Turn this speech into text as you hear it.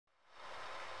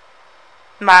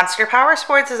Monster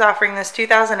Powersports is offering this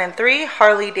 2003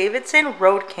 Harley-Davidson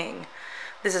Road King.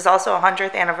 This is also a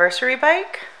 100th anniversary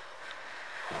bike.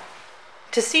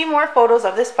 To see more photos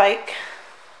of this bike,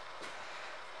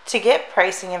 to get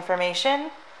pricing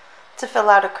information, to fill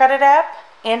out a credit app,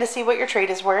 and to see what your trade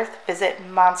is worth, visit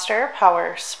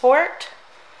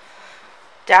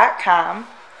monsterpowersport.com.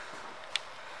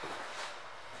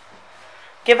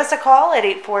 Give us a call at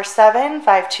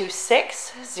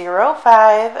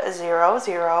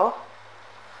 847-526-0500.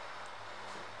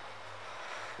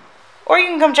 Or you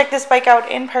can come check this bike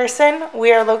out in person.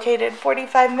 We are located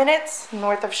 45 minutes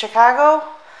north of Chicago,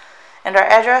 and our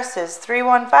address is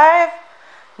 315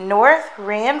 North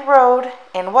Rand Road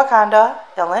in Wauconda,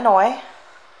 Illinois.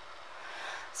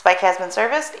 This bike has been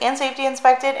serviced and safety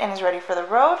inspected and is ready for the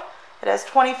road. It has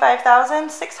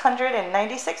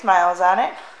 25,696 miles on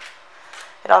it.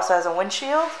 It also has a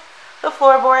windshield, the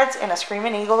floorboards, and a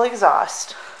Screamin' Eagle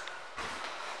exhaust.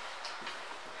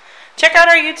 Check out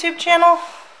our YouTube channel.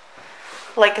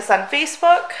 Like us on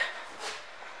Facebook.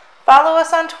 Follow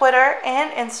us on Twitter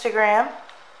and Instagram.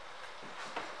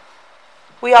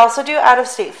 We also do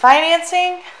out-of-state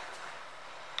financing.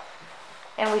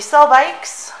 And we sell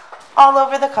bikes all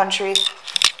over the country.